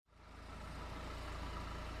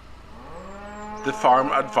the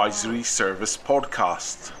Farm Advisory Service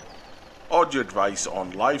podcast. Audio advice on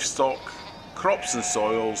livestock, crops and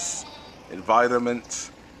soils, environment,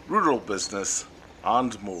 rural business,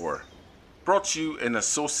 and more. Brought to you in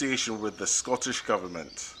association with the Scottish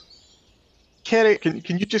Government. Kerry, can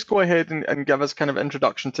you just go ahead and give us kind of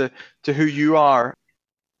introduction to who you are?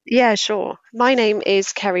 Yeah, sure. My name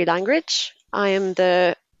is Kerry Langridge. I am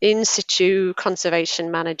the In Situ Conservation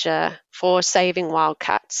Manager for Saving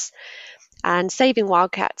Wildcats. And Saving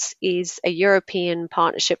Wildcats is a European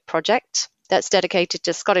partnership project that's dedicated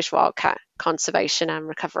to Scottish wildcat conservation and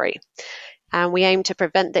recovery. And we aim to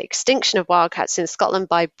prevent the extinction of wildcats in Scotland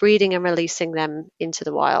by breeding and releasing them into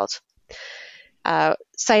the wild.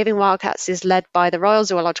 Saving Wildcats is led by the Royal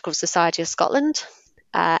Zoological Society of Scotland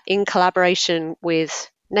in collaboration with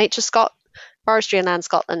NatureScot, Forestry and Land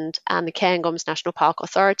Scotland and the Cairngorms National Park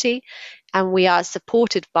Authority, and we are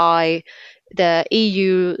supported by the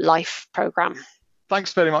EU LIFE programme.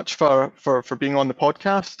 Thanks very much for being on the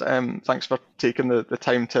podcast. Thanks for taking the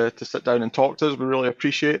time to sit down and talk to us. We really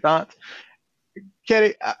appreciate that.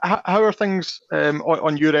 Kerry, how are things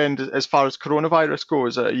on your end as far as coronavirus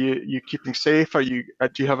goes? Are you keeping safe? Do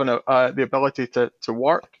you have the ability to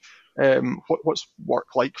work? What's work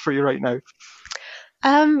like for you right now?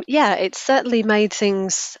 Yeah, it's certainly made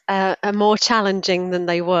things more challenging than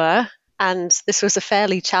they were. And this was a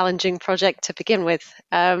fairly challenging project to begin with.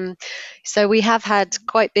 So we have had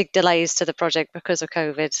quite big delays to the project because of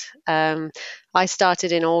COVID. I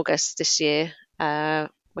started in August this year,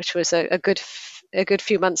 which was a good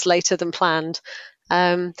few months later than planned.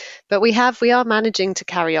 But we are managing to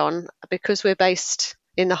carry on because we're based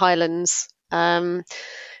in the Highlands, where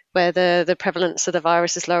the prevalence of the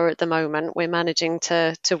virus is lower at the moment. We're managing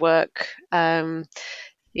to work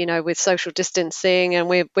with social distancing, and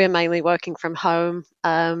we're mainly working from home.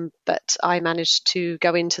 But I managed to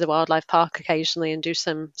go into the wildlife park occasionally and do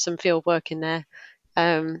some field work in there.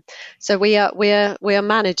 So we are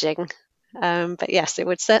managing. But yes, it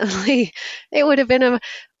would have been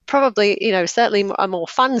certainly a more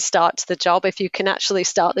fun start to the job if you can actually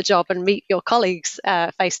start the job and meet your colleagues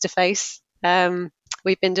face to face.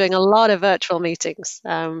 We've been doing a lot of virtual meetings,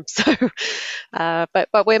 but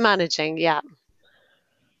we're managing, yeah.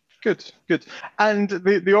 Good. And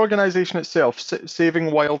the organisation itself,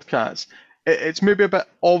 Saving Wildcats, it's maybe a bit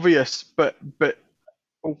obvious, but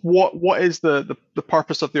what is the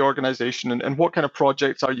purpose of the organisation, and what kind of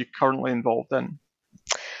projects are you currently involved in?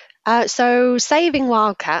 So Saving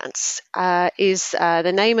Wildcats is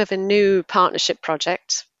the name of a new partnership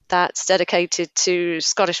project that's dedicated to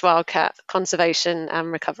Scottish wildcat conservation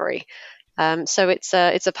and recovery. So it's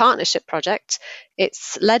a partnership project.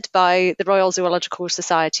 It's led by the Royal Zoological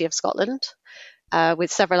Society of Scotland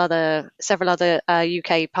with several other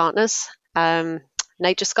UK partners,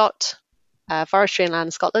 NatureScot, Forestry and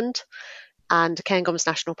Land Scotland, and Cairngorms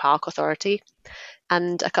National Park Authority,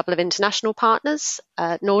 and a couple of international partners,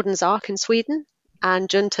 Norden's Ark in Sweden and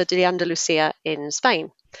Junta de Andalucía in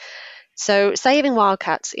Spain. So Saving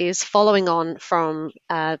Wildcats is following on from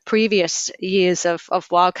previous years of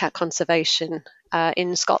wildcat conservation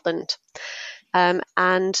in Scotland.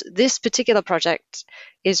 And this particular project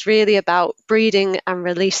is really about breeding and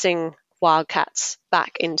releasing wildcats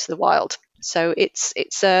back into the wild. So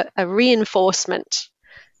it's a reinforcement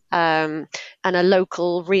and a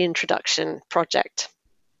local reintroduction project.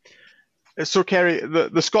 So Kerry,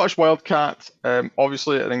 the Scottish wildcat,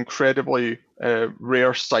 obviously an incredibly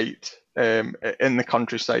rare sight in the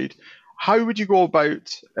countryside. How would you go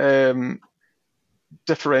about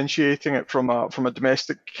differentiating it from a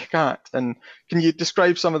domestic cat? And can you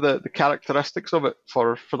describe some of the characteristics of it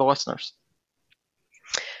for the listeners?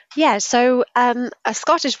 Yeah, so a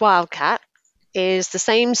Scottish wildcat is the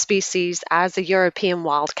same species as a European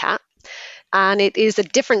wildcat, and it is a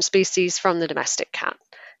different species from the domestic cat.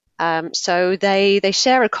 So they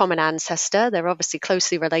share a common ancestor. They're obviously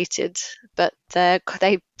closely related, but they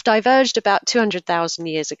diverged about 200,000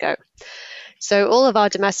 years ago. So all of our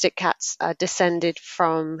domestic cats are descended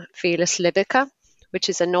from Felis libica, which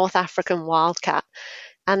is a North African wildcat,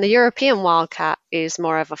 and the European wildcat is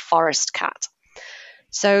more of a forest cat.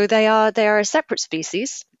 So they are a separate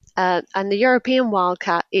species, and the European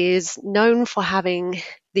wildcat is known for having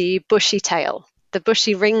the bushy tail, the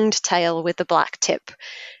bushy ringed tail with the black tip.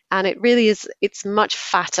 And it's much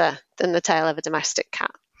fatter than the tail of a domestic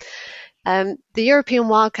cat. The European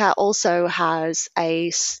wildcat also has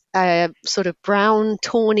a sort of brown,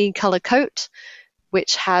 tawny colour coat,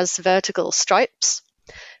 which has vertical stripes,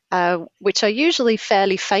 which are usually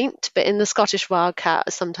fairly faint, but in the Scottish wildcat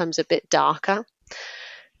are sometimes a bit darker.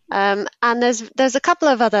 And there's a couple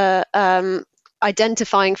of other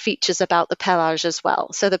identifying features about the pelage as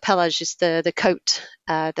well. So the pelage is the coat,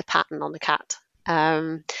 the pattern on the cat.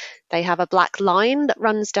 They have a black line that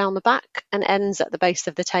runs down the back and ends at the base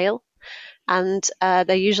of the tail, and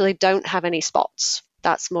they usually don't have any spots.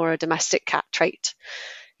 That's more a domestic cat trait.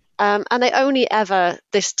 And they only ever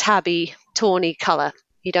this tabby, tawny colour.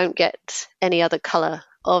 You don't get any other colour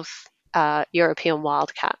of European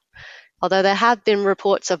wildcat. Although there have been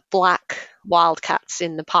reports of black wildcats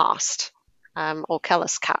in the past, or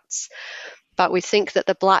Kellis cats. But we think that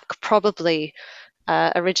the black probably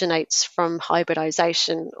originates from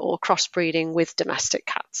hybridization or crossbreeding with domestic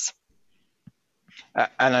cats.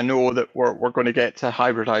 And I know that we're going to get to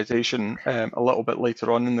hybridization a little bit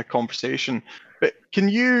later on in the conversation. But can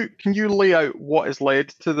you lay out what has led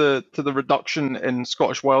to the reduction in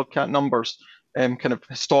Scottish wildcat numbers, kind of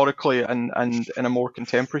historically and in a more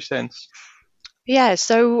contemporary sense? Yeah,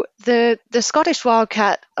 so the Scottish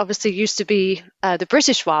wildcat obviously used to be the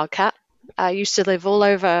British wildcat. Used to live all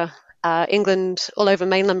over England, all over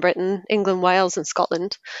mainland Britain, England, Wales, and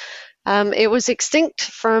Scotland. It was extinct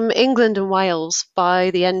from England and Wales by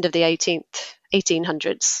the end of the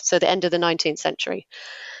 1800s, so the end of the 19th century.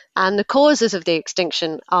 And the causes of the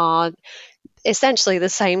extinction are essentially the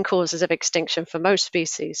same causes of extinction for most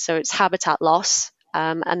species. So it's habitat loss,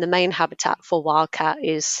 and the main habitat for wildcat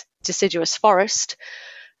is deciduous forest,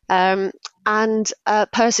 and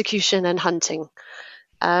persecution and hunting.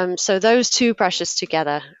 So those two pressures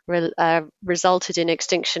together resulted in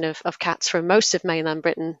extinction of cats from most of mainland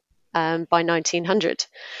Britain by 1900.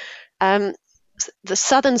 The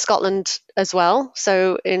southern Scotland as well.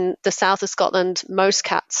 So in the south of Scotland, most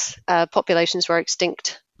cats populations were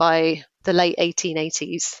extinct by the late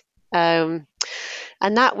 1880s. And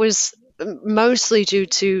that was mostly due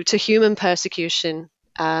to human persecution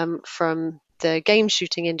from the game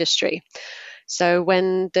shooting industry. So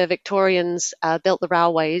when the Victorians built the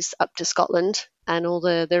railways up to Scotland, and all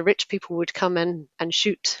the rich people would come and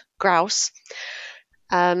shoot grouse,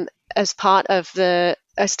 as part of the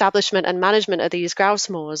establishment and management of these grouse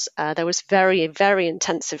moors, there was very, very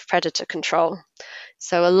intensive predator control.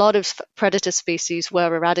 So a lot of predator species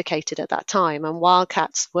were eradicated at that time, and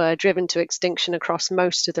wildcats were driven to extinction across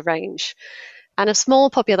most of the range. And a small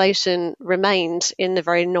population remained in the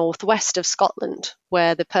very northwest of Scotland,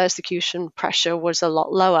 where the persecution pressure was a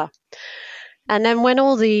lot lower. And then when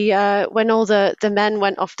all the men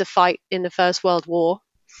went off to fight in the First World War,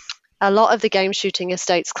 a lot of the game shooting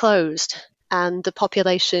estates closed, and the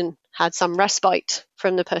population had some respite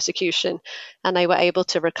from the persecution, and they were able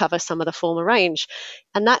to recover some of the former range.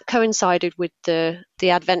 And that coincided with the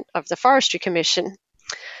advent of the Forestry Commission,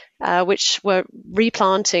 which were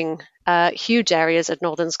replanting huge areas of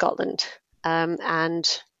northern Scotland.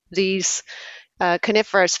 And these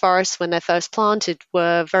coniferous forests, when they're first planted,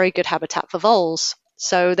 were very good habitat for voles.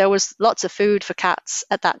 So there was lots of food for cats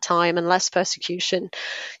at that time and less persecution.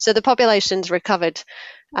 So the populations recovered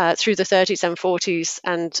through the 30s and 40s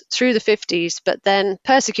and through the 50s, but then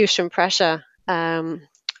persecution pressure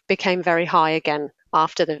became very high again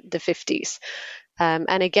after the 50s.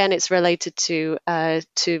 And again, it's related to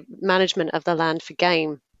management of the land for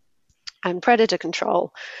game and predator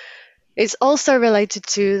control. It's also related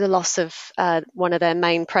to the loss of one of their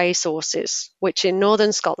main prey sources, which in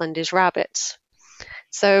northern Scotland is rabbits.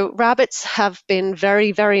 So rabbits have been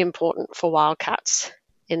very, very important for wildcats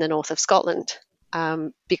in the north of Scotland,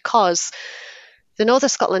 because the north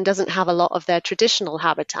of Scotland doesn't have a lot of their traditional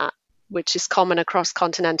habitat, which is common across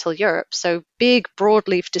continental Europe. So big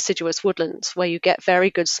broadleaf deciduous woodlands where you get very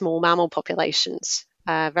good small mammal populations,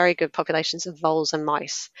 very good populations of voles and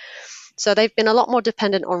mice. So they've been a lot more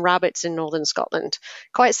dependent on rabbits in northern Scotland,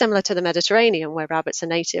 quite similar to the Mediterranean where rabbits are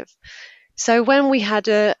native. So when we had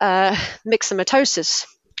a myxomatosis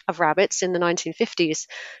of rabbits in the 1950s,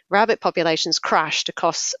 rabbit populations crashed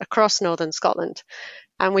across northern Scotland.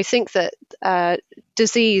 And we think that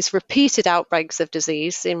repeated outbreaks of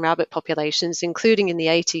disease in rabbit populations, including in the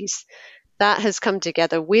 80s, that has come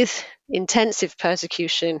together with intensive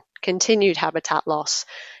persecution, continued habitat loss,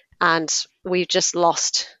 and we've just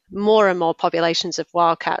lost more and more populations of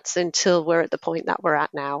wildcats until we're at the point that we're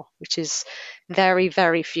at now, which is very,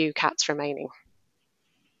 very few cats remaining.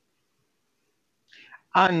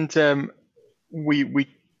 And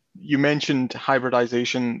you mentioned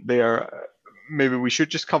hybridization there. Maybe we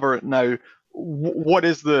should just cover it now. What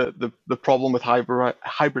is the problem with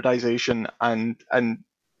hybridization, and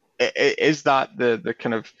is that the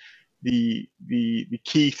kind of the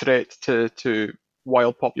key threat to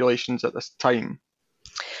wild populations at this time?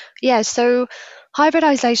 Yeah, so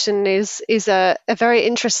hybridization is a very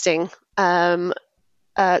interesting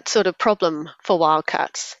sort of problem for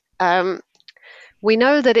wildcats. We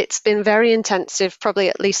know that it's been very intensive, probably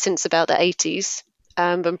at least since about the 80s,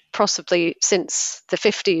 and possibly since the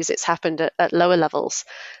 50s it's happened at lower levels.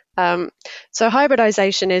 So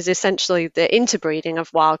hybridization is essentially the interbreeding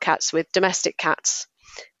of wildcats with domestic cats.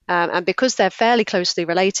 And because they're fairly closely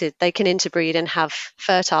related, they can interbreed and have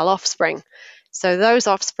fertile offspring. So those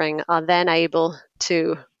offspring are then able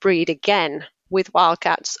to breed again with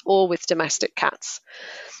wildcats or with domestic cats.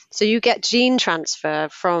 So you get gene transfer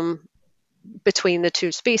from between the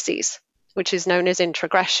two species, which is known as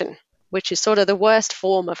introgression, which is sort of the worst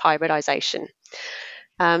form of hybridization.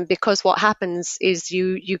 Because what happens is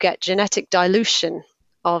you get genetic dilution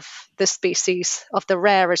of the species, of the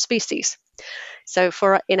rarer species. So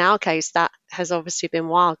in our case, that has obviously been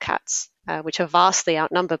wildcats, which are vastly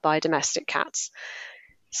outnumbered by domestic cats.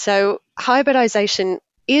 So hybridization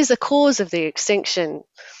is a cause of the extinction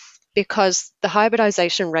because the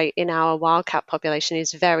hybridization rate in our wildcat population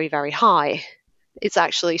is very, very high. It's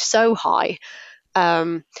actually so high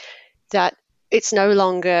that it's no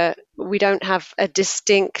longer, we don't have a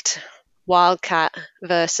distinct wildcat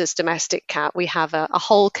versus domestic cat. We have a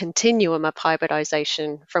whole continuum of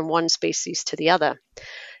hybridization from one species to the other.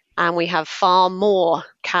 And we have far more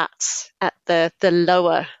cats at the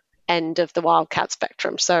lower end of the wildcat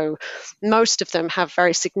spectrum. So most of them have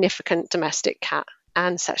very significant domestic cat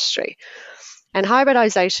ancestry. And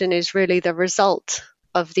hybridization is really the result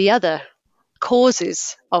of the other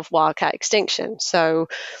causes of wildcat extinction. So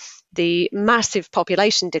the massive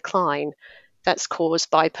population decline that's caused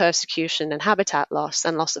by persecution and habitat loss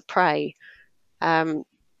and loss of prey,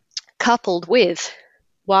 coupled with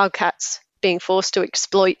wildcats being forced to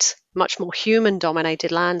exploit much more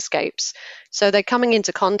human-dominated landscapes. So they're coming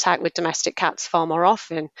into contact with domestic cats far more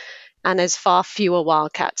often, and there's far fewer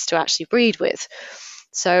wildcats to actually breed with.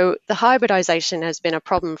 So the hybridization has been a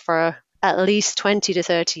problem for at least 20 to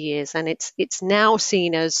 30 years, and it's now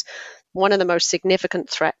seen as one of the most significant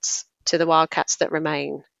threats to the wildcats that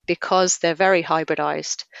remain because they're very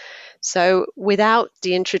hybridized. So without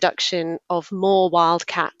the introduction of more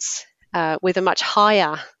wildcats with a much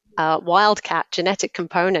higher wildcat genetic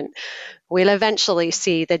component, we'll eventually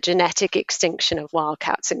see the genetic extinction of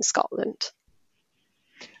wildcats in Scotland.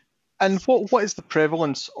 And what is the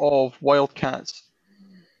prevalence of wildcats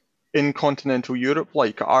in continental Europe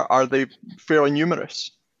like? Are they fairly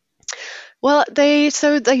numerous? Well, they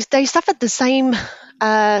suffered the same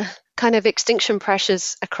kind of extinction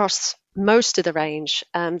pressures across most of the range,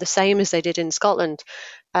 the same as they did in Scotland.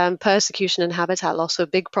 Persecution and habitat loss were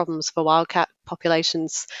big problems for wildcat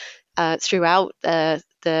populations throughout the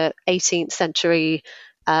 18th century,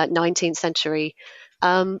 19th century.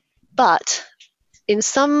 But in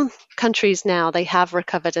some countries now, they have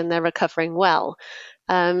recovered and they're recovering well,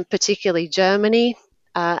 particularly Germany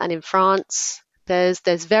and in France.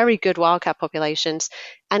 There's very good wildcat populations,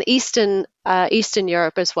 and Eastern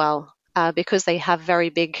Europe as well, because they have very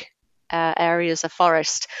big areas of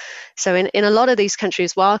forest. So in a lot of these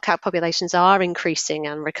countries, wildcat populations are increasing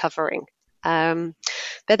and recovering. But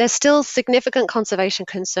there's still significant conservation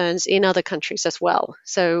concerns in other countries as well.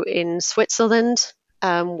 So in Switzerland,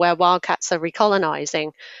 where wildcats are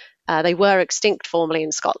recolonizing, they were extinct formerly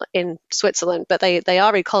in Switzerland, but they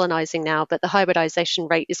are recolonizing now. But the hybridization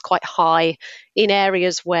rate is quite high in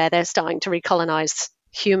areas where they're starting to recolonize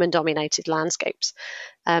human-dominated landscapes.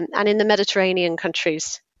 And in the Mediterranean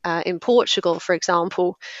countries, in Portugal, for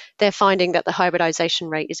example, they're finding that the hybridization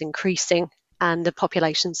rate is increasing and the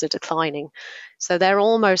populations are declining. So they're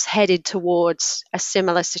almost headed towards a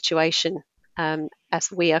similar situation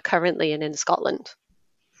as we are currently in Scotland.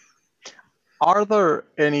 Are there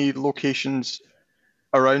any locations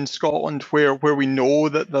around Scotland where we know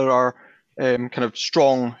that there are kind of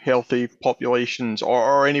strong, healthy populations,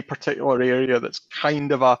 or any particular area that's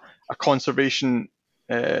kind of a conservation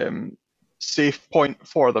safe point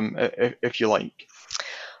for them, if you like?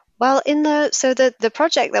 Well, the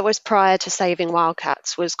project that was prior to saving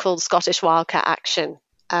wildcats was called Scottish Wildcat Action,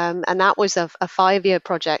 and that was a 5-year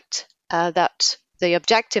project that the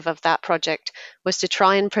objective of that project was to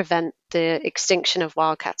try and prevent the extinction of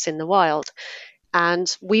wildcats in the wild. And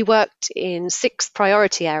we worked in 6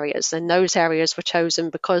 priority areas, and those areas were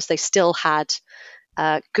chosen because they still had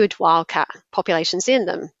good wildcat populations in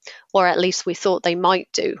them, or at least we thought they might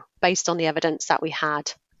do based on the evidence that we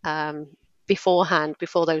had beforehand,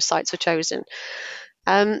 before those sites were chosen.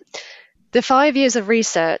 The 5 years of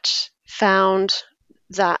research found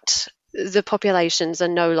that the populations are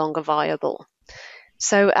no longer viable.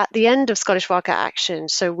 So at the end of Scottish Wildcat Action,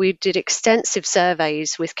 so we did extensive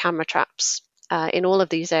surveys with camera traps in all of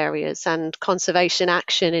these areas, and conservation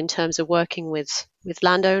action in terms of working with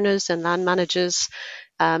landowners and land managers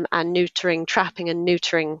and trapping and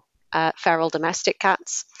neutering feral domestic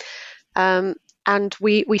cats. And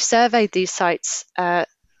we surveyed these sites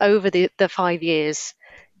over the 5 years,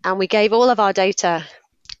 and we gave all of our data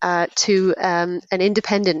to an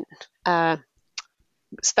independent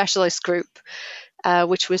specialist group,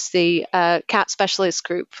 which was the cat specialist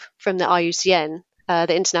group from the IUCN,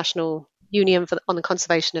 the International Union on the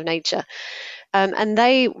Conservation of Nature. And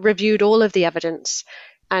they reviewed all of the evidence,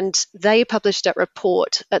 and they published a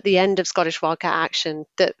report at the end of Scottish Wildcat Action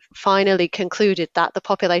that finally concluded that the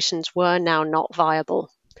populations were now not viable.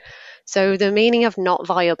 So the meaning of not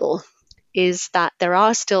viable is that there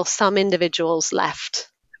are still some individuals left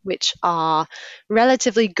which are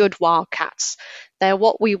relatively good wildcats. They're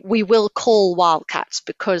what we will call wildcats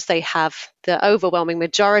because they have the overwhelming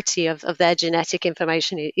majority of their genetic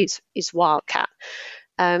information is wildcat.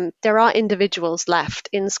 There are individuals left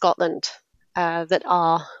in Scotland that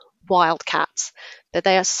are wildcats, but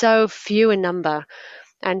they are so few in number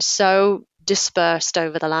and so dispersed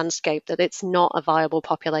over the landscape that it's not a viable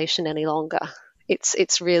population any longer.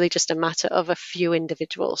 It's really just a matter of a few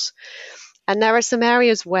individuals. And there are some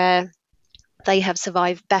areas where they have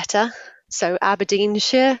survived better. So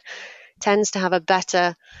Aberdeenshire tends to have a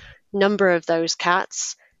better number of those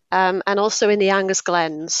cats. And also in the Angus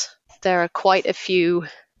Glens, there are quite a few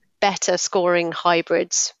better scoring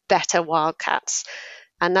hybrids, better wildcats.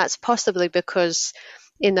 And that's possibly because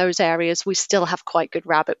in those areas we still have quite good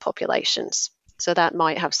rabbit populations. So that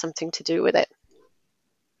might have something to do with it.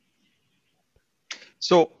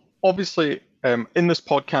 So obviously, in this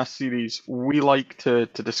podcast series, we like to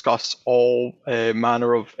discuss all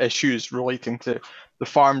manner of issues relating to the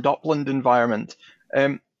farmed upland environment.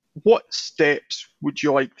 What steps would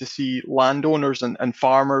you like to see landowners and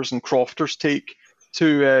farmers and crofters take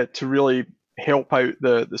to really help out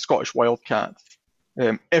the Scottish wildcat,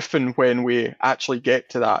 if and when we actually get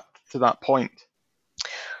to that point?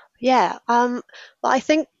 Yeah, well, I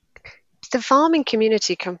think the farming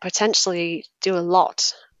community can potentially do a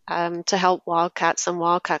lot to help wildcats and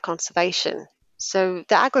wildcat conservation. So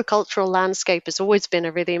the agricultural landscape has always been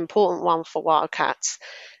a really important one for wildcats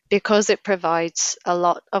because it provides a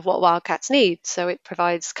lot of what wildcats need. So it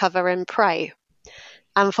provides cover and prey.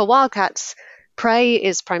 And for wildcats, prey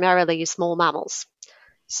is primarily small mammals.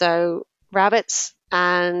 So rabbits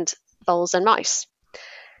and voles and mice.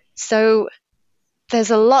 So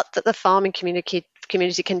there's a lot that the farming community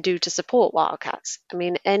can do to support wildcats. I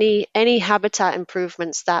mean, any habitat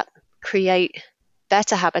improvements that create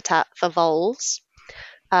better habitat for voles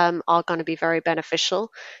are going to be very beneficial.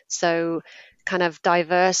 So kind of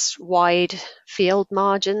diverse, wide field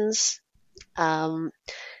margins, the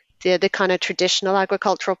kind of traditional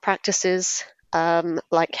agricultural practices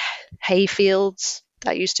like hay fields,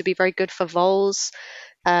 that used to be very good for voles.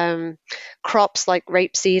 Crops like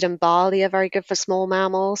rapeseed and barley are very good for small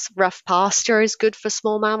mammals. Rough pasture is good for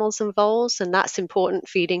small mammals and voles, and that's important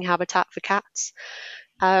feeding habitat for cats.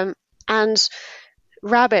 And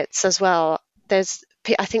rabbits as well.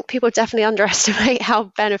 I think people definitely underestimate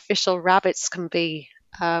how beneficial rabbits can be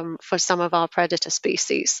for some of our predator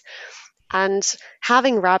species. And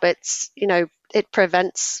having rabbits, it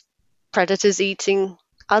prevents predators eating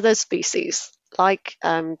other species like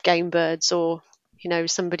game birds or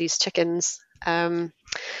somebody's chickens. And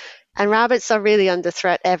rabbits are really under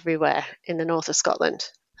threat everywhere in the north of Scotland.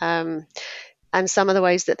 And some of the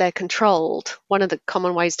ways that they're controlled, one of the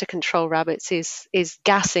common ways to control rabbits is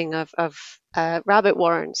gassing of rabbit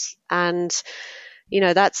warrens. And,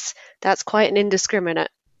 that's quite an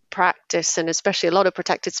indiscriminate practice, and especially a lot of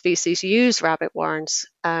protected species use rabbit warrens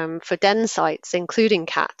for den sites, including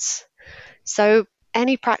cats. So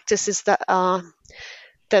any practices that are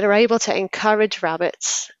able to encourage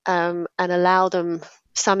rabbits and allow them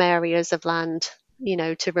some areas of land,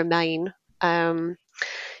 to remain.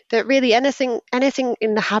 But really anything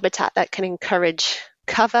in the habitat that can encourage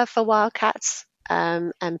cover for wildcats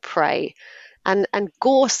and prey. And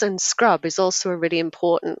gorse and scrub is also a really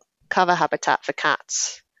important cover habitat for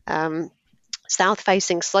cats.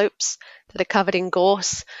 South-facing slopes that are covered in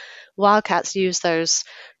gorse, wildcats use those,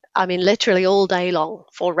 literally all day long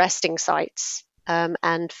for resting sites.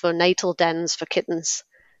 And for natal dens for kittens.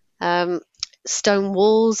 Stone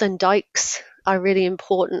walls and dikes are really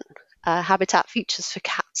important habitat features for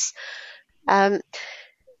cats. And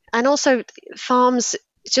also farms,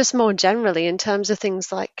 just more generally, in terms of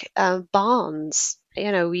things like barns.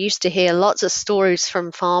 We used to hear lots of stories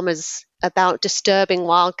from farmers about disturbing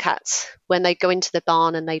wildcats when they go into the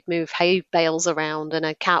barn and they'd move hay bales around and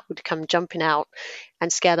a cat would come jumping out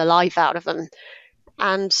and scare the life out of them.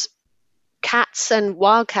 And cats and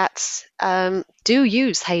wildcats do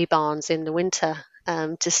use hay barns in the winter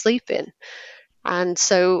to sleep in. And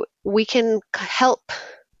so we can help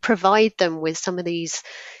provide them with some of these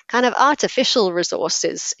kind of artificial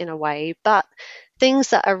resources in a way, but things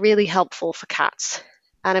that are really helpful for cats.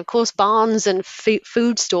 And of course, barns and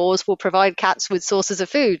food stores will provide cats with sources of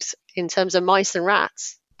food in terms of mice and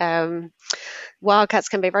rats. Wildcats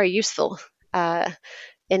can be very useful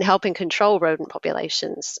in helping control rodent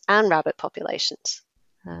populations and rabbit populations.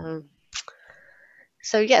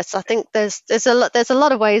 So yes, I think there's a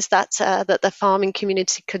lot of ways that that the farming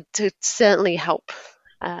community could certainly help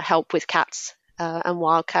with cats and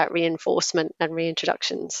wildcat reinforcement and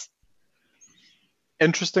reintroductions.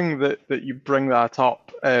 Interesting that you bring that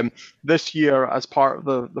up. This year, as part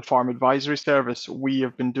of the Farm Advisory Service, we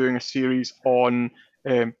have been doing a series on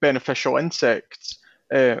beneficial insects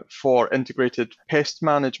for integrated pest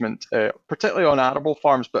management, particularly on arable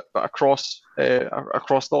farms, but across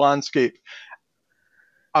the landscape.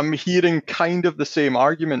 I'm hearing kind of the same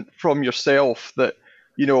argument from yourself that,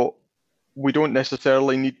 we don't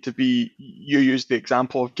necessarily need to be, you used the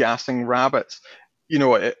example of gassing rabbits.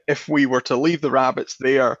 If we were to leave the rabbits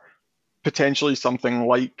there, potentially something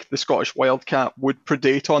like the Scottish wildcat would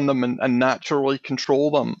predate on them and naturally control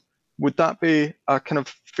them. Would that be a kind of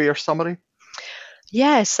fair summary?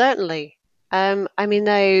 Yeah, certainly. We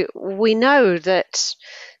know that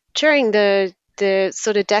during the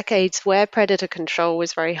sort of decades where predator control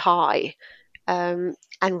was very high,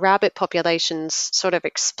 and rabbit populations sort of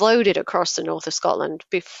exploded across the north of Scotland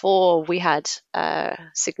before we had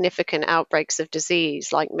significant outbreaks of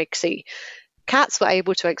disease like Mixie, cats were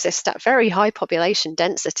able to exist at very high population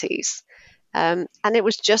densities. And it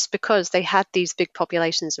was just because they had these big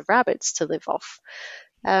populations of rabbits to live off.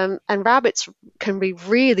 And rabbits can be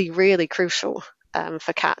really, really crucial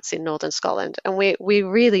for cats in northern Scotland. And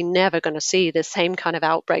we're really never going to see the same kind of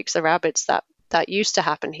outbreaks of rabbits that used to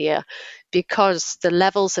happen here, because the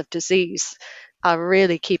levels of disease are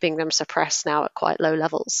really keeping them suppressed now at quite low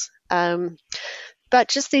levels. But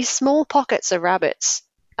just these small pockets of rabbits,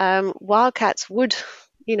 wildcats would,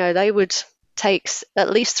 they would take at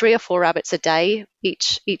least 3 or 4 rabbits a day,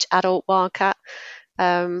 each adult wildcat.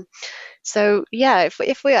 So yeah,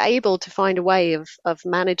 if we're able to find a way of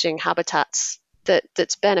managing habitats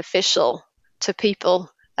that's beneficial to people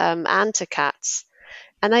and to cats,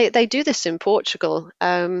 and they do this in Portugal.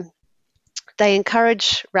 They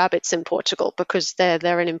encourage rabbits in Portugal because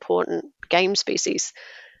they're an important game species.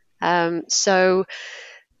 So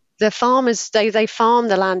the farmers they farm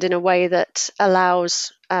the land in a way that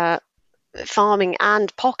allows farming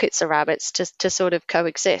and pockets of rabbits to sort of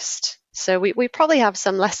coexist. So we probably have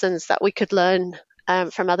some lessons that we could learn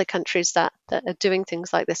from other countries that are doing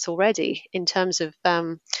things like this already, in terms of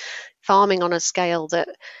farming on a scale that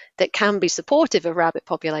can be supportive of rabbit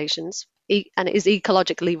populations and is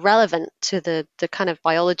ecologically relevant to the kind of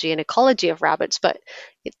biology and ecology of rabbits, but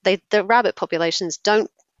the rabbit populations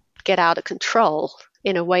don't get out of control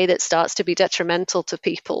in a way that starts to be detrimental to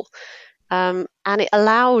people. And it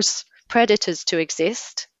allows predators to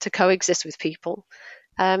coexist with people,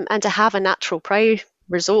 and to have a natural prey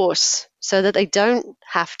resource so that they don't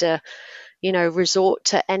have to, resort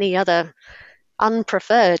to any other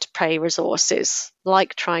unpreferred prey resources,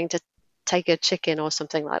 like trying to take a chicken or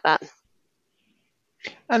something like that.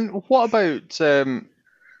 And what about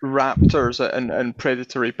raptors and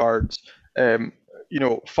predatory birds?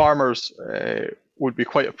 Farmers would be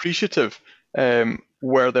quite appreciative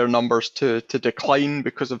were their numbers to decline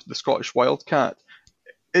because of the Scottish wildcat.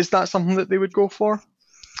 Is that something that they would go for?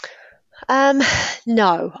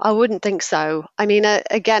 No, I wouldn't think so. I mean,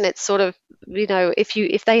 again, it's sort of,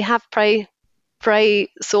 if they have prey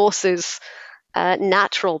sources,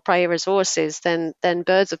 natural prey resources, then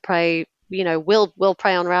birds of prey, will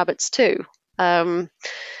prey on rabbits too.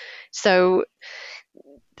 So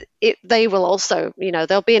they will also,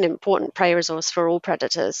 they'll be an important prey resource for all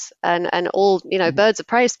predators, and all, birds of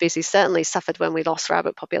prey species certainly suffered when we lost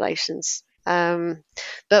rabbit populations. But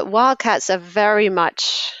wildcats are very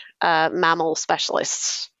much mammal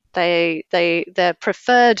specialists. Their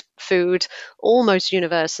preferred food almost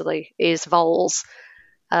universally is voles,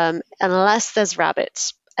 unless there's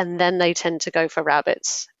rabbits, and then they tend to go for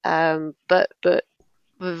rabbits. But the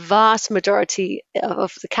vast majority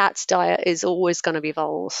of the cat's diet is always going to be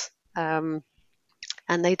voles, and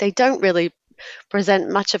they don't really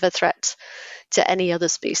present much of a threat to any other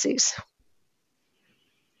species.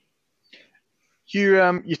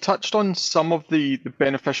 You touched on some of the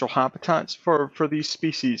beneficial habitats for these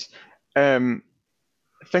species.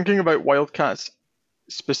 Thinking about wildcats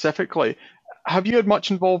specifically, have you had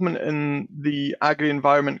much involvement in the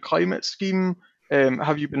Agri-Environment Climate Scheme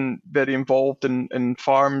Have you been very involved in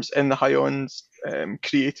farms in the Highlands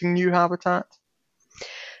creating new habitat?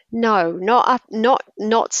 No,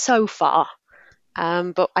 not so far.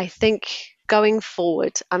 But I think going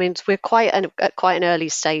forward, I mean, we're at quite an early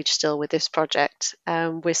stage still with this project.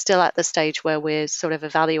 We're still at the stage where we're sort of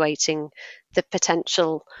evaluating the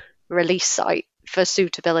potential release site for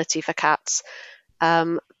suitability for cats.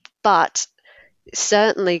 But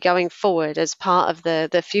certainly going forward as part of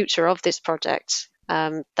the future of this project,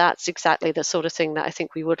 that's exactly the sort of thing that I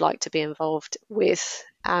think we would like to be involved with.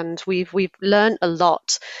 And we've learned a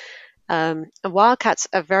lot. And wildcats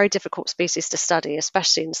are a very difficult species to study,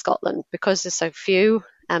 especially in Scotland, because there's so few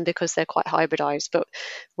and because they're quite hybridized. But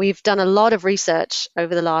we've done a lot of research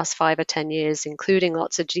over the last 5 or 10 years, including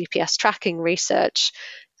lots of GPS tracking research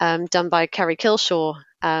done by Kerry Kilshaw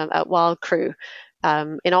at Wild Crew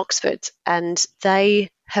in Oxford. And they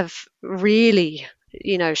have really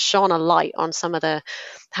shone a light on some of the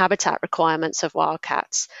habitat requirements of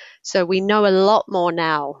wildcats. So we know a lot more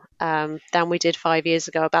now than we did 5 years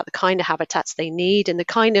ago about the kind of habitats they need and the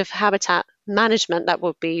kind of habitat management that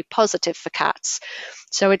would be positive for cats.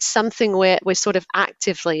 So it's something we're sort of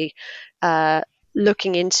actively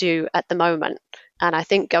looking into at the moment. And I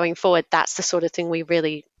think going forward, that's the sort of thing we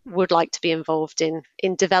really would like to be involved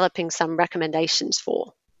in developing some recommendations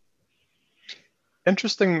for.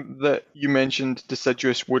 Interesting that you mentioned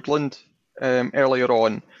deciduous woodland earlier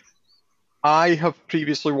on. I have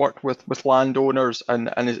previously worked with landowners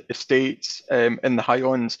and estates in the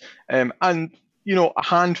Highlands, and a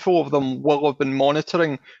handful of them will have been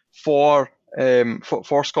monitoring for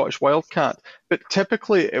Scottish wildcat, but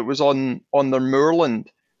typically it was on their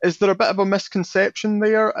moorland. Is there a bit of a misconception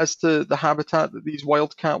there as to the habitat that these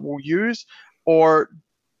wildcat will use, or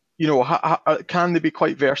can they be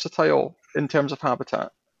quite versatile in terms of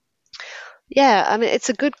habitat? Yeah, I mean, it's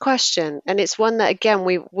a good question, and it's one that again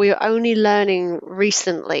we're only learning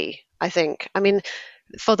recently, I think. I mean,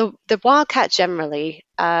 for the wildcat generally,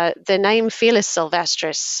 the name Felis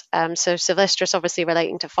sylvestris, so sylvestris obviously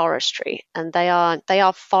relating to forestry, and they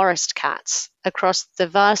are forest cats across the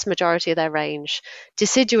vast majority of their range.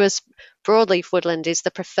 Deciduous broadleaf woodland is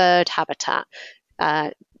the preferred habitat.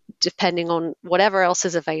 Depending on whatever else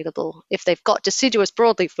is available. If they've got deciduous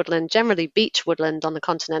broadleaf woodland, generally beech woodland on the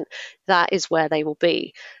continent, that is where they will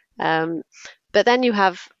be. But then you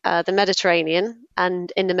have the Mediterranean,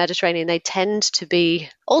 and in the Mediterranean they tend to be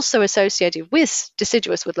also associated with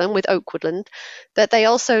deciduous woodland, with oak woodland, but they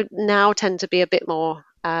also now tend to be a bit more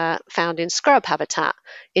found in scrub habitat,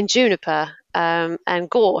 in juniper and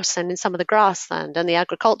gorse, and in some of the grassland and the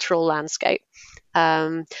agricultural landscape.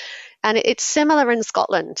 And it's similar in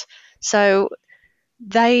Scotland. So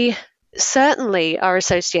they certainly are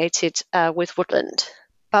associated with woodland,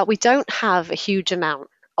 but we don't have a huge amount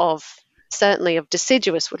of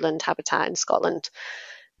deciduous woodland habitat in Scotland.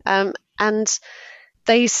 And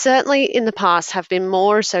they certainly in the past have been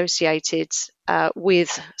more associated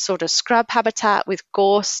with sort of scrub habitat, with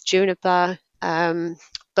gorse, juniper,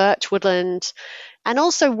 birch woodland, and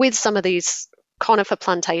also with some of these conifer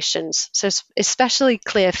plantations, so especially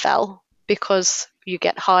clear fell, because you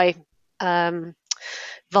get high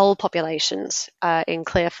vole populations in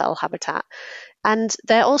clear fell habitat. And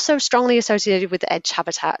they're also strongly associated with edge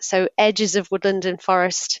habitat, so edges of woodland and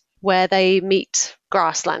forest where they meet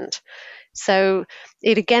grassland. So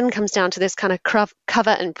it again comes down to this kind of cover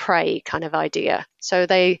and prey kind of idea. So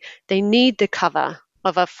they need the cover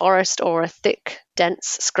of a forest or a thick,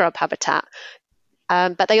 dense scrub habitat,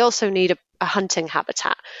 but they also need a hunting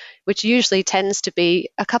habitat, which usually tends to be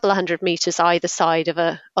a couple of 100 meters either side of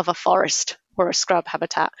a forest or a scrub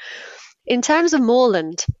habitat. In terms of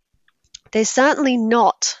moorland, they're certainly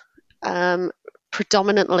not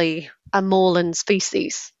predominantly a moorland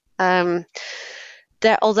species. Although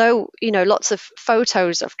lots of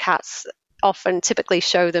photos of cats often typically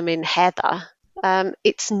show them in heather,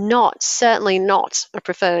 it's certainly not a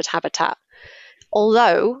preferred habitat.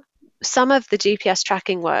 Although some of the GPS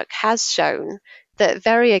tracking work has shown that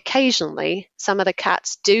very occasionally some of the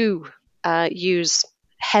cats do use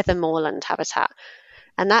heather moorland habitat,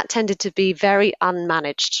 and that tended to be very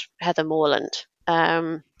unmanaged heather moorland.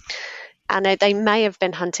 And they may have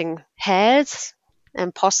been hunting hares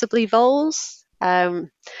and possibly voles. Again,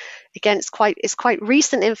 it's quite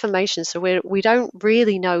recent information, so we don't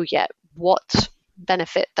really know yet what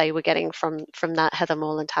benefit they were getting from that heather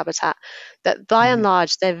moorland habitat. But by and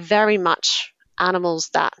large, they're very much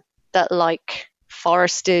animals that like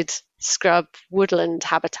forested scrub woodland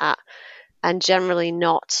habitat, and generally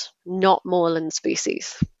not moorland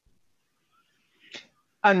species.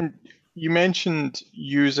 And you mentioned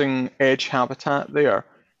using edge habitat there.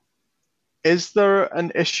 is there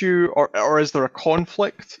an issue, or is there a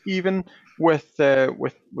conflict even with the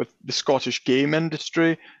Scottish game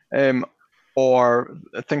industry, or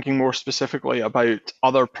thinking more specifically about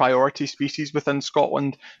other priority species within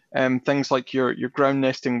Scotland, things like your ground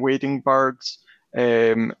nesting wading birds,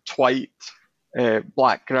 twite,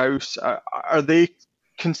 black grouse? Are they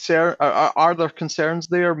are there concerns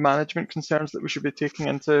there, management concerns that we should be taking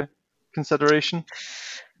into consideration?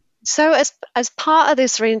 So as part of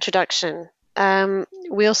this reintroduction,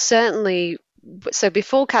 we'll certainly, so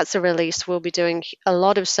before cats are released, we'll be doing a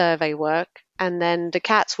lot of survey work, and then the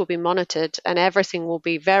cats will be monitored, and everything will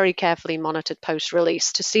be very carefully monitored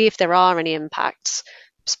post-release to see if there are any impacts,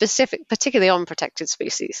 particularly on protected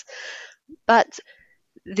species. But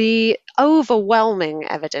the overwhelming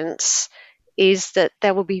evidence is that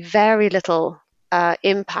there will be very little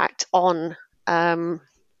impact on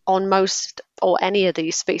most or any of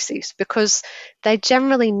these species because they're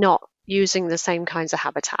generally not using the same kinds of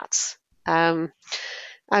habitats. I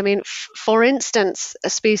mean, for instance, a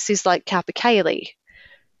species like capercaillie,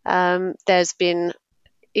 there's been,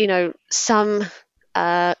 some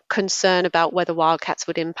concern about whether wildcats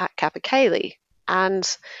would impact capercaillie,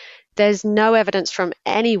 and there's no evidence from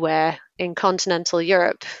anywhere in continental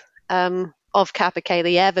Europe of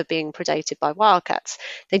capercaillie ever being predated by wildcats.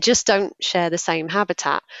 They just don't share the same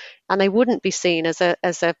habitat, and they wouldn't be seen as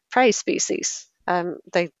a prey species.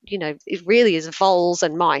 It really is voles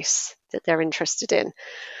and mice that they're interested in.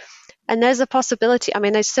 And there's a possibility. I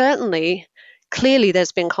mean, clearly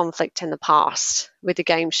there's been conflict in the past with the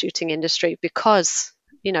game shooting industry because,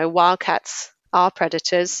 wildcats are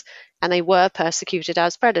predators and they were persecuted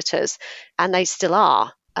as predators, and they still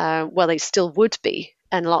are. They still would be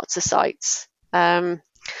in lots of sites.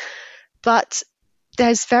 But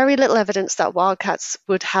there's very little evidence that wildcats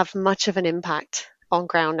would have much of an impact on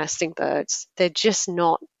ground nesting birds. They're just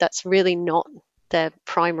not, that's really not their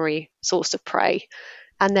primary source of prey,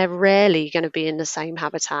 and they're rarely going to be in the same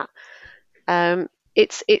habitat.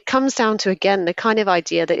 It comes down to, again, the kind of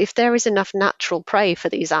idea that if there is enough natural prey for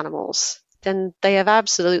these animals, then they have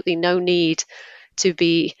absolutely no need to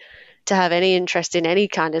have any interest in any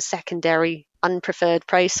kind of secondary unpreferred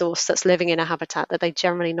prey source that's living in a habitat that they're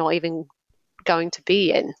generally not even going to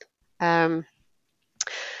be in.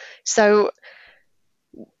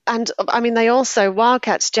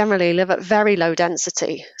 Wildcats generally live at very low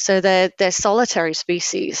density, so they're solitary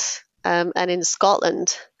species, and in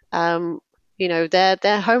Scotland,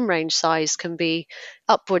 their home range size can be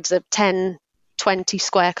upwards of 10, 20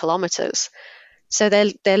 square kilometers. So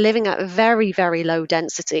they're living at a very, very low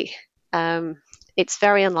density. It's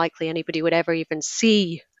very unlikely anybody would ever even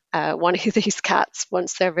see one of these cats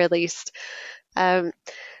once they're released, let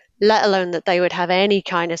alone that they would have any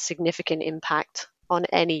kind of significant impact on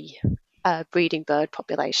any breeding bird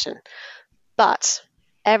population. But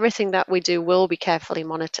everything that we do will be carefully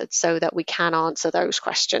monitored so that we can answer those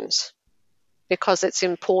questions, because it's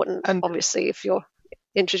important, and obviously, if you're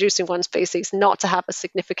introducing one species, not to have a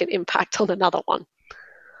significant impact on another one.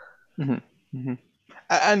 Mm-hmm. Mm-hmm.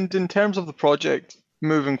 And in terms of the project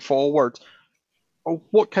moving forward,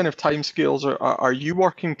 what kind of timescales are you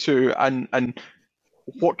working to, and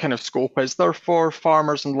what kind of scope is there for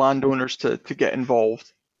farmers and landowners to get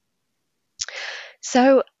involved?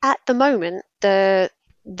 So at the moment, the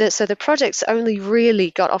project's only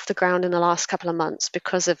really got off the ground in the last couple of months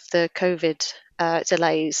because of the COVID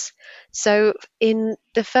delays. So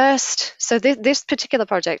this particular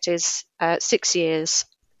project is 6 years.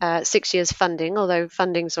 6 years funding, although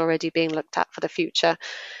funding's already being looked at for the future.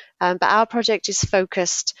 But our project is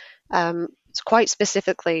focused quite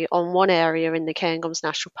specifically on one area in the Cairngorms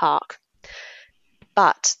National Park.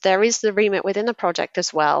 But there is the remit within the project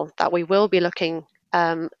as well that we will be looking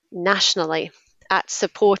nationally at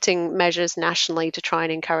supporting measures nationally to try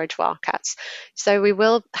and encourage wildcats. So we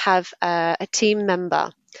will have a team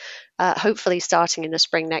member, hopefully starting in the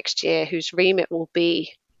spring next year, whose remit will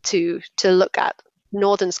be to look at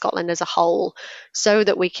Northern Scotland as a whole, so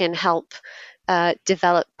that we can help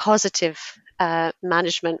develop positive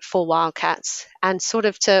management for wildcats, and sort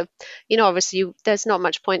of to, obviously there's not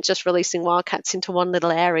much point just releasing wildcats into one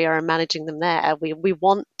little area and managing them there. We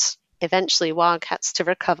want eventually wildcats to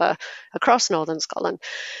recover across Northern Scotland.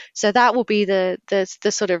 So that will be the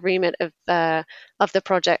sort of remit of the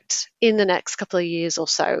project in the next couple of years or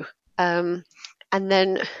so. And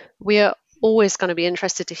then we are always going to be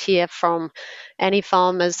interested to hear from any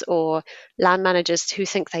farmers or land managers who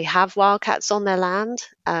think they have wildcats on their land.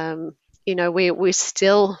 We're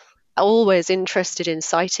still always interested in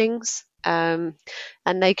sightings, and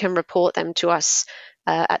they can report them to us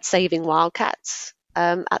at Saving Wildcats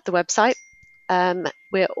at the website.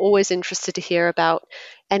 We're always interested to hear about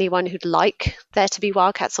anyone who'd like there to be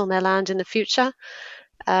wildcats on their land in the future.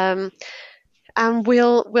 And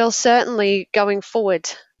we'll certainly, going forward,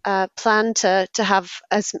 plan to have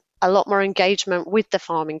a lot more engagement with the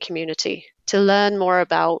farming community to learn more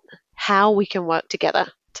about how we can work together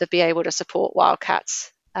to be able to support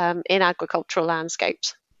wildcats in agricultural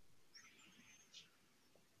landscapes.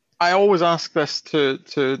 I always ask this to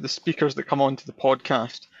the speakers that come onto the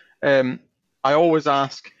podcast. I always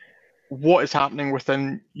ask, what is happening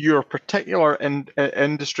within your particular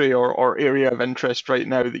industry or area of interest right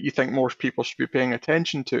now that you think most people should be paying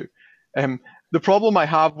attention to? The problem I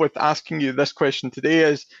have with asking you this question today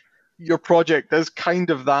is your project is kind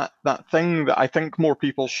of that thing that I think more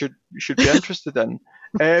people should be interested in.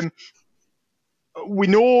 We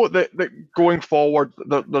know that going forward,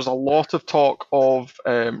 there's a lot of talk of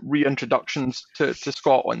reintroductions to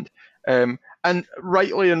Scotland, and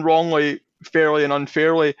rightly and wrongly, fairly and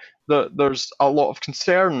unfairly, there's a lot of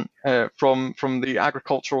concern from the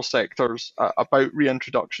agricultural sectors about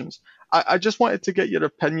reintroductions. I just wanted to get your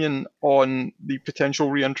opinion on the potential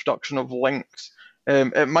reintroduction of lynx.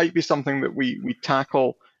 It might be something that we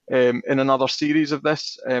tackle in another series of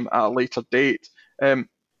this at a later date.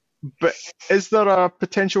 But is there a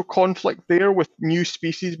potential conflict there with new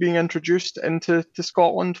species being introduced into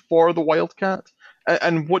Scotland for the wildcat?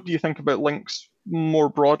 And what do you think about lynx more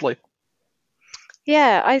broadly?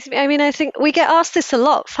 Yeah, I mean, I think we get asked this a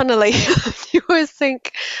lot, funnily. You always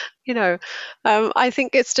think, I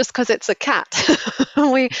think it's just because it's a cat.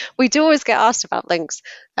 we do always get asked about lynx.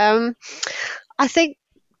 I think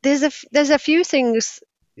there's a few things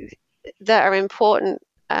that are important,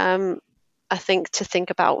 I think, to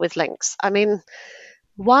think about with lynx. I mean,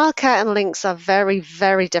 wildcat and lynx are very,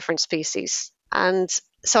 very different species. And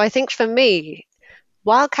so I think for me,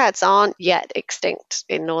 wildcats aren't yet extinct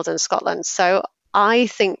in northern Scotland. So I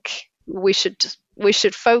think we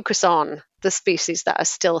should focus on the species that are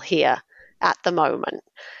still here at the moment.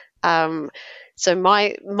 So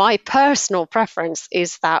my personal preference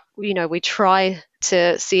is that we try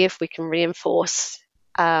to see if we can reinforce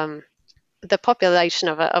the population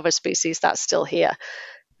of a species that's still here,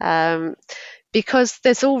 because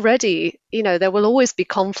there's already there will always be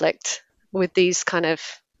conflict with these kind of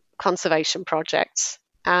conservation projects,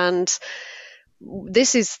 and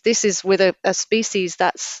this is with a species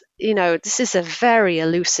that's this is a very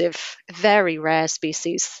elusive, very rare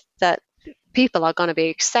species that people are going to be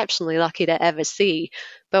exceptionally lucky to ever see,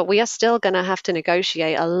 but we are still going to have to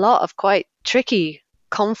negotiate a lot of quite tricky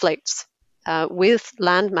conflicts with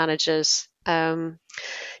land managers to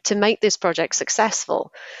make this project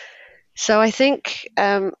successful. So I think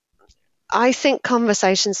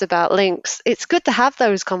conversations about lynx, it's good to have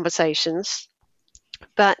those conversations,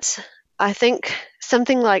 but I think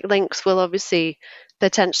something like lynx will obviously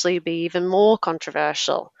potentially be even more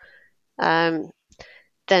controversial than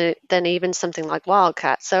even something like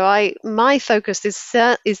wildcat. So my focus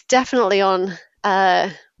is definitely on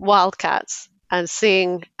wildcats and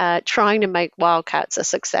trying to make wildcats a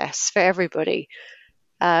success for everybody.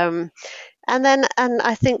 And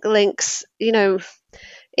I think lynx,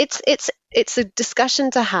 it's a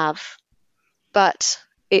discussion to have, but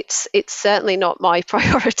it's certainly not my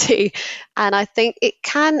priority. And I think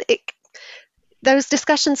those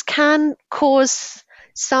discussions can cause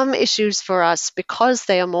some issues for us because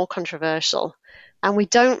they are more controversial, and we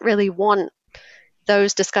don't really want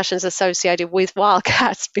those discussions associated with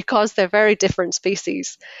wildcats because they're very different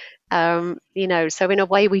species. So in a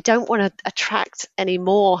way, we don't want to attract any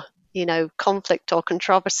more conflict or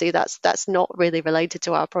controversy that's not really related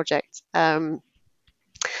to our project. But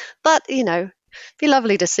it'd be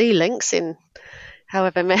lovely to see lynx in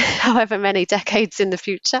however many decades in the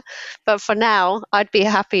future. But for now, I'd be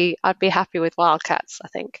happy with wildcats, I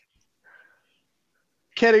think.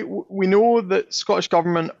 Kerry, we know that Scottish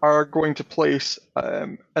Government are going to place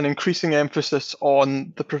an increasing emphasis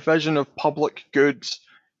on the provision of public goods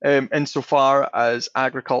insofar as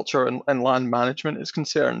agriculture and land management is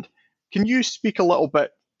concerned. Can you speak a little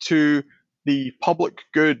bit to the public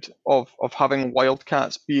good of having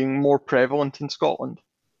wildcats being more prevalent in Scotland?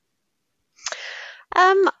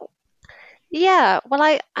 Yeah,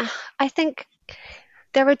 well, I think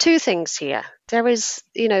there are two things here. There is,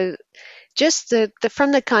 just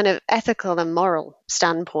from the kind of ethical and moral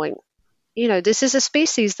standpoint, this is a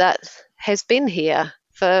species that has been here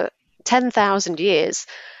for 10,000 years.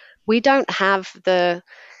 We don't have the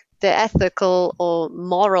ethical or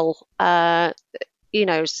moral,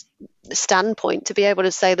 standpoint to be able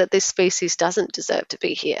to say that this species doesn't deserve to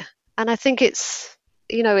be here. And I think it's,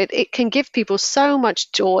 it can give people so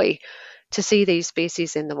much joy to see these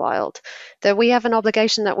species in the wild, that we have an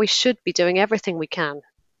obligation that we should be doing everything we can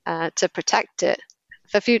to protect it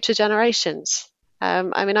for future generations.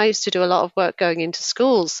 I mean, I used to do a lot of work going into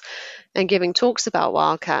schools and giving talks about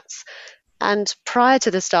wildcats. And prior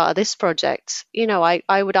to the start of this project,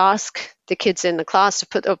 I would ask the kids in the class to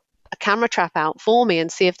put a camera trap out for me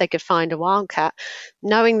and see if they could find a wildcat,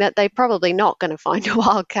 knowing that they're probably not going to find a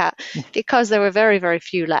wildcat because there were very, very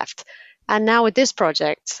few left. And now with this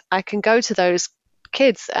project, I can go to those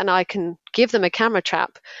kids and I can give them a camera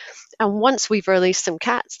trap. And once we've released some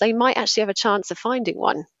cats, they might actually have a chance of finding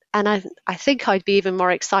one. And I think I'd be even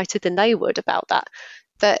more excited than they would about that.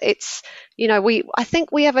 That it's, I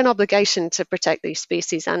think we have an obligation to protect these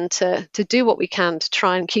species and to do what we can to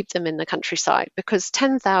try and keep them in the countryside, because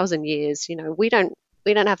 10,000 years, we don't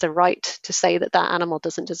have the right to say that animal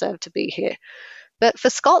doesn't deserve to be here. But for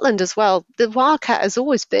Scotland as well, the wildcat has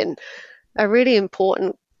always been a really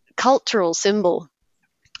important cultural symbol.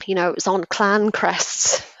 It's on clan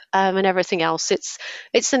crests and everything else.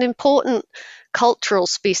 It's an important cultural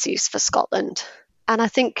species for Scotland, and I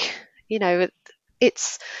think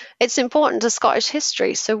it's important to Scottish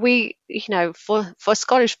history. So we, for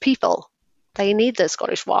Scottish people, they need the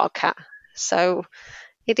Scottish wildcat. So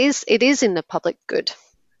it is in the public good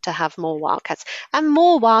to have more wildcats. And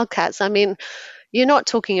more wildcats, I mean, you're not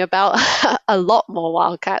talking about a lot more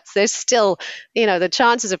wildcats. There's still, the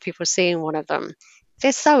chances of people seeing one of them,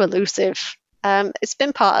 they're so elusive. It's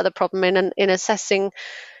been part of the problem in assessing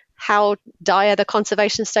how dire the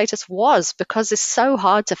conservation status was, because it's so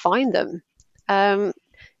hard to find them. And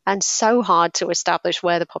so hard to establish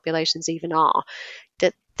where the populations even are,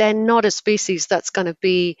 that they're not a species that's going to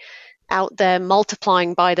be out there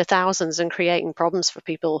multiplying by the thousands and creating problems for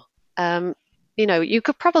people. You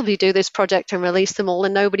could probably do this project and release them all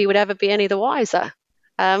and nobody would ever be any the wiser.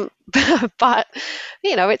 But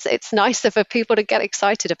it's nicer for people to get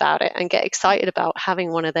excited about it and get excited about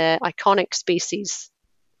having one of their iconic species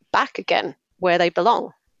back again where they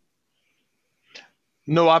belong.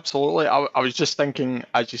 No, absolutely. I was just thinking,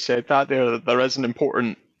 as you said that, there is an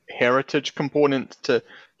important heritage component to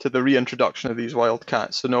the reintroduction of these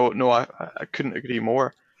wildcats. So no, I couldn't agree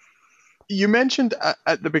more. You mentioned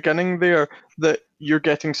at the beginning there that you're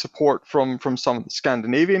getting support from some of the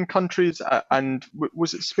Scandinavian countries, and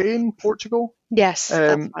was it Spain, Portugal? Yes,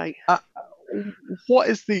 that's right. What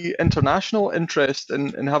is the international interest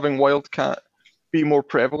in having wildcat be more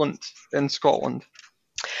prevalent in Scotland?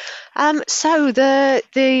 So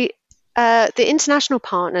the international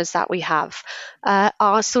partners that we have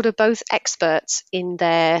are sort of both experts in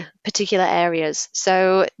their particular areas.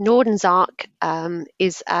 So Norden's Ark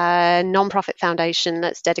is a non-profit foundation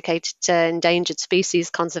that's dedicated to endangered species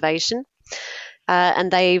conservation,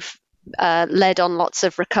 and they've led on lots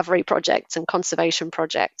of recovery projects and conservation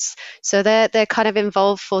projects. So they're kind of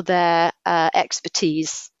involved for their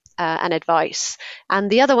expertise and advice. And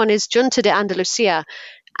the other one is Junta de Andalucia,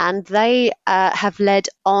 and they have led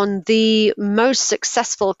on the most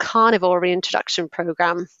successful carnivore reintroduction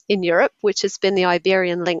program in Europe, which has been the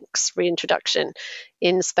Iberian lynx reintroduction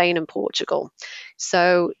in Spain and Portugal.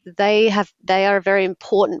 So they are a very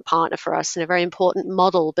important partner for us and a very important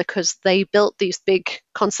model, because they built these big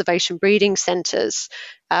conservation breeding centres,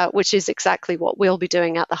 which is exactly what we'll be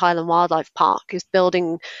doing at the Highland Wildlife Park, is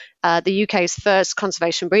building the UK's first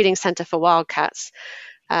conservation breeding centre for wildcats.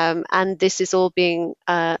 And this is all being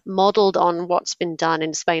modelled on what's been done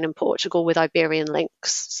in Spain and Portugal with Iberian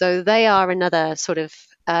lynx. So they are another sort of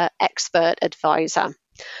expert advisor.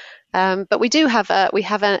 But we do have a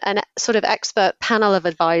sort of expert panel of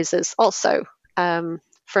advisors also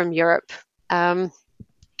from Europe,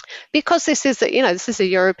 because this is a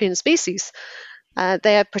European species.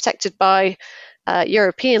 They are protected by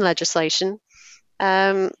European legislation,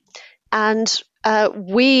 and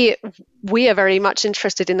we are very much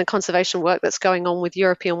interested in the conservation work that's going on with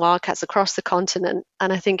European wildcats across the continent.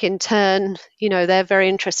 And I think in turn, they're very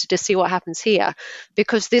interested to see what happens here,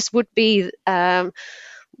 because this would be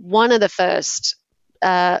one of the first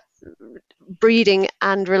breeding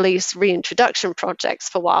and release reintroduction projects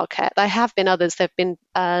for wildcat. There have been others. There have been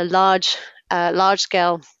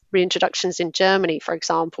large-scale reintroductions in Germany, for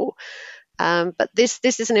example. But this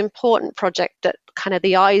is an important project that kind of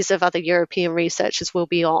the eyes of other European researchers will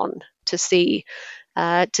be on to see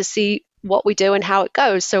what we do and how it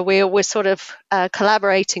goes. So we're sort of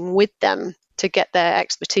collaborating with them to get their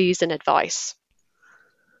expertise and advice.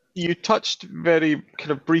 You touched very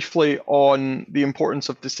kind of briefly on the importance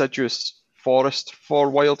of deciduous forest for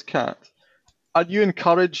wildcat. Are you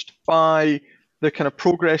encouraged by the kind of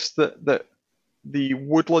progress that the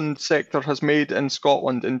woodland sector has made in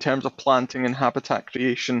Scotland in terms of planting and habitat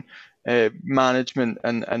creation management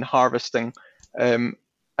and harvesting. And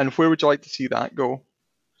where would you like to see that go?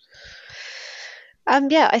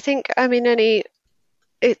 Yeah, I think,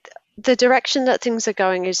 the direction that things are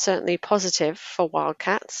going is certainly positive for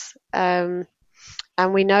wildcats. And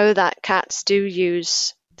we know that cats do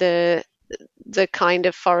use the kind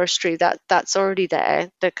of forestry that's already there,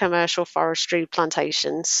 the commercial forestry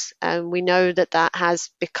plantations. And we know that has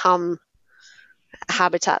become a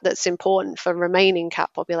habitat that's important for remaining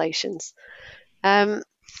cat populations.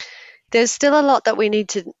 There's still a lot that we need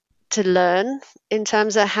to learn in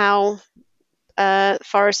terms of how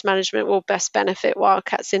forest management will best benefit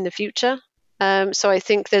wildcats in the future. So I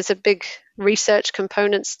think there's a big research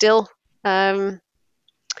component still.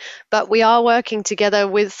 But we are working together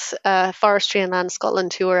with Forestry and Land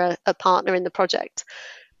Scotland, who are a partner in the project.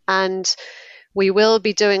 And we will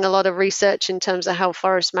be doing a lot of research in terms of how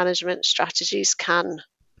forest management strategies can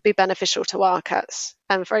be beneficial to wildcats.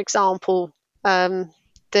 And for example,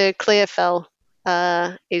 the clear fell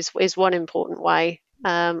is one important way.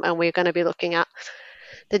 And we're going to be looking at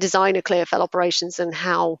the design of clear fell operations and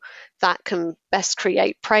how that can best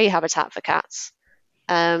create prey habitat for cats.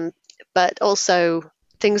 But also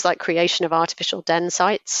things like creation of artificial den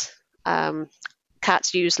sites.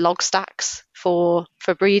 Cats use log stacks for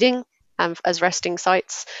breeding and as resting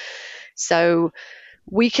sites. So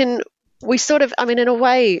we sort of, in a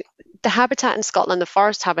way, the habitat in Scotland, the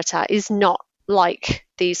forest habitat, is not like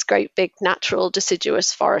these great big natural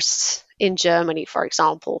deciduous forests in Germany, for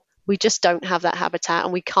example. We just don't have that habitat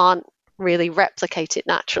and we can't really replicate it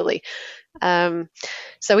naturally.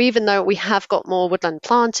 So even though we have got more woodland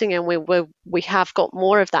planting and we have got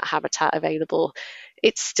more of that habitat available,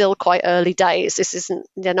 it's still quite early days.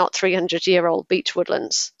 They're not 300-year-old beech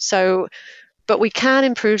woodlands. So, but we can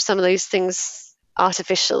improve some of these things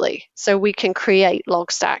artificially. So we can create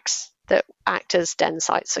log stacks that act as den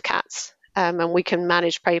sites for cats, and we can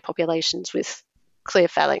manage prey populations with clear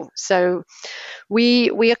felling. So we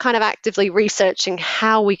are kind of actively researching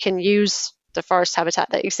how we can use the forest habitat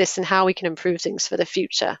that exists and how we can improve things for the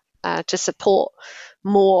future to support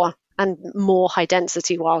more and more high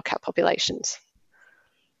density wildcat populations.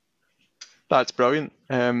 That's brilliant.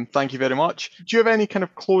 Thank you very much. Do you have any kind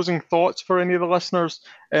of closing thoughts for any of the listeners?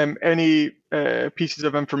 Any pieces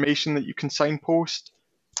of information that you can signpost?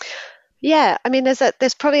 Yeah,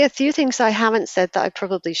 there's probably a few things I haven't said that I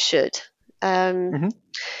probably should.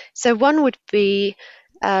 So one would be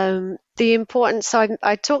the importance. So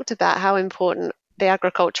I talked about how important the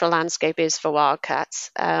agricultural landscape is for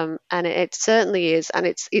wildcats, and it certainly is. And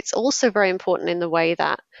it's also very important in the way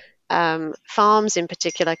that farms in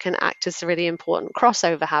particular can act as a really important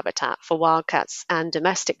crossover habitat for wildcats and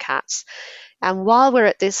domestic cats. And while we're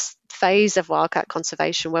at this phase of wildcat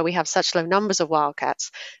conservation where we have such low numbers of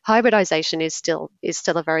wildcats, hybridization is still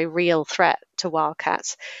a very real threat to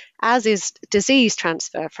wildcats, as is disease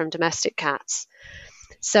transfer from domestic cats.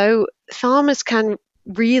 So farmers can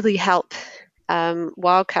really help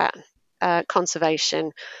wildcat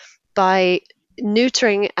conservation by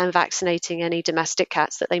neutering and vaccinating any domestic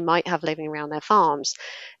cats that they might have living around their farms.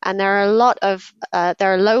 And there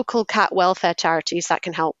are local cat welfare charities that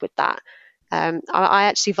can help with that. I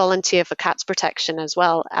actually volunteer for Cats Protection as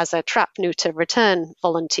well as a trap neuter return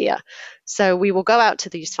volunteer. So we will go out to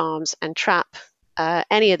these farms and trap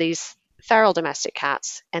any of these feral domestic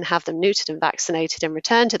cats and have them neutered and vaccinated and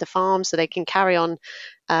returned to the farm so they can carry on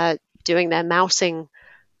doing their mousing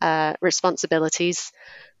responsibilities.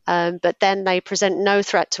 But then they present no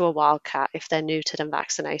threat to a wildcat if they're neutered and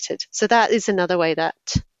vaccinated. So that is another way that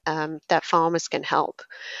farmers can help.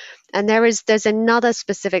 And there's another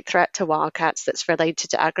specific threat to wildcats that's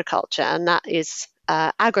related to agriculture, and that is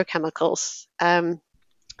agrochemicals,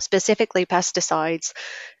 specifically pesticides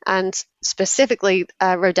and specifically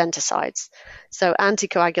rodenticides. So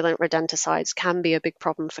anticoagulant rodenticides can be a big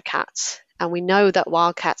problem for cats. And we know that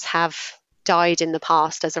wildcats have died in the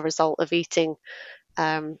past as a result of eating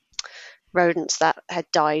rodents that had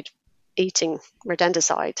died eating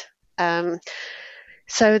rodenticide.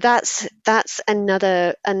 So that's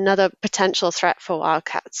another potential threat for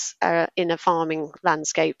wildcats in a farming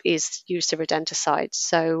landscape is use of rodenticides.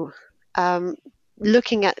 So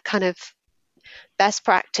looking at kind of best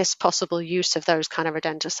practice possible use of those kind of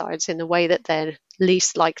rodenticides in the way that they're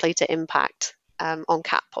least likely to impact on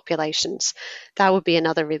cat populations, that would be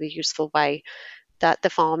another really useful way that the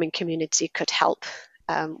farming community could help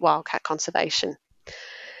wildcat conservation.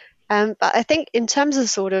 But I think in terms of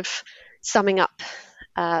sort of summing up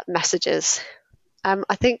messages,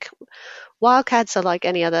 I think wildcats are like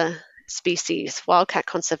any other species. Wildcat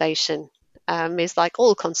conservation is like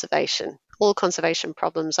all conservation. All conservation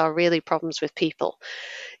problems are really problems with people.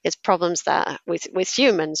 It's problems that with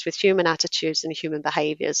humans, with human attitudes and human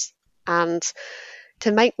behaviors. And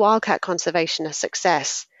to make wildcat conservation a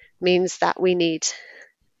success means that we need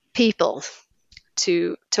people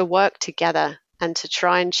to work together and to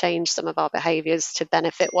try and change some of our behaviors to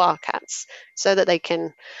benefit wildcats so that they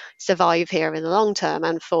can survive here in the long term.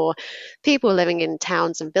 And for people living in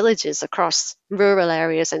towns and villages across rural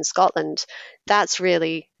areas in Scotland, that's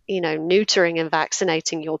really, neutering and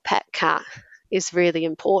vaccinating your pet cat is really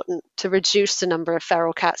important to reduce the number of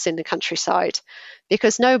feral cats in the countryside,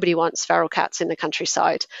 because nobody wants feral cats in the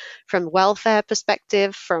countryside. From welfare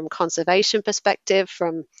perspective, from conservation perspective,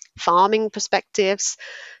 from farming perspectives,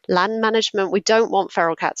 land management, we don't want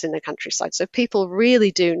feral cats in the countryside. So people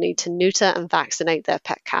really do need to neuter and vaccinate their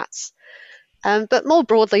pet cats. But more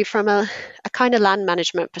broadly, from a kind of land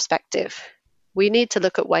management perspective, we need to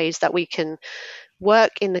look at ways that we can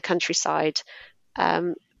work in the countryside,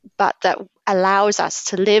 but that allows us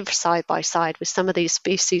to live side by side with some of these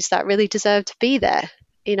species that really deserve to be there,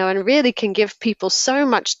 and really can give people so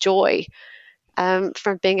much joy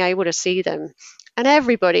from being able to see them. And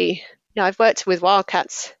everybody, I've worked with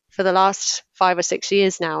wildcats for the last 5 or 6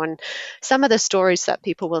 years now, and some of the stories that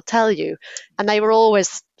people will tell you, and they were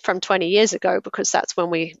always from 20 years ago, because that's when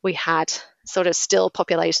we had sort of still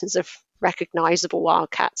populations of recognizable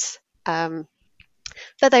wildcats.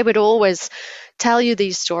 But they would always tell you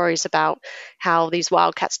these stories about how these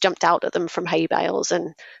wildcats jumped out at them from hay bales,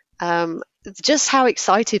 and just how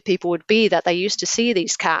excited people would be that they used to see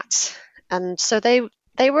these cats. And so they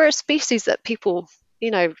were a species that people,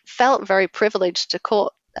 felt very privileged to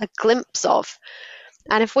caught a glimpse of.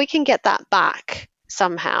 And if we can get that back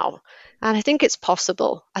somehow, and I think it's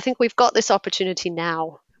possible, I think we've got this opportunity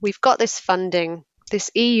now. We've got this funding, this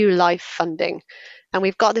EU life funding, and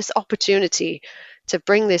we've got this opportunity to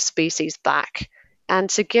bring this species back and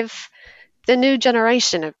to give the new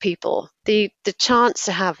generation of people the chance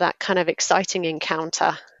to have that kind of exciting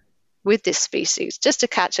encounter with this species, just to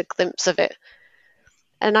catch a glimpse of it.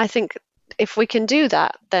 And I think if we can do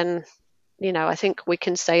that, then, I think we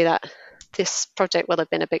can say that this project will have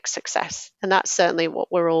been a big success. And that's certainly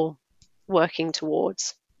what we're all working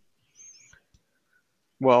towards.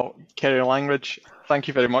 Well, Kerry Langridge, thank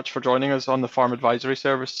you very much for joining us on the Farm Advisory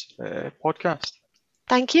Service podcast.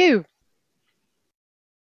 Thank you.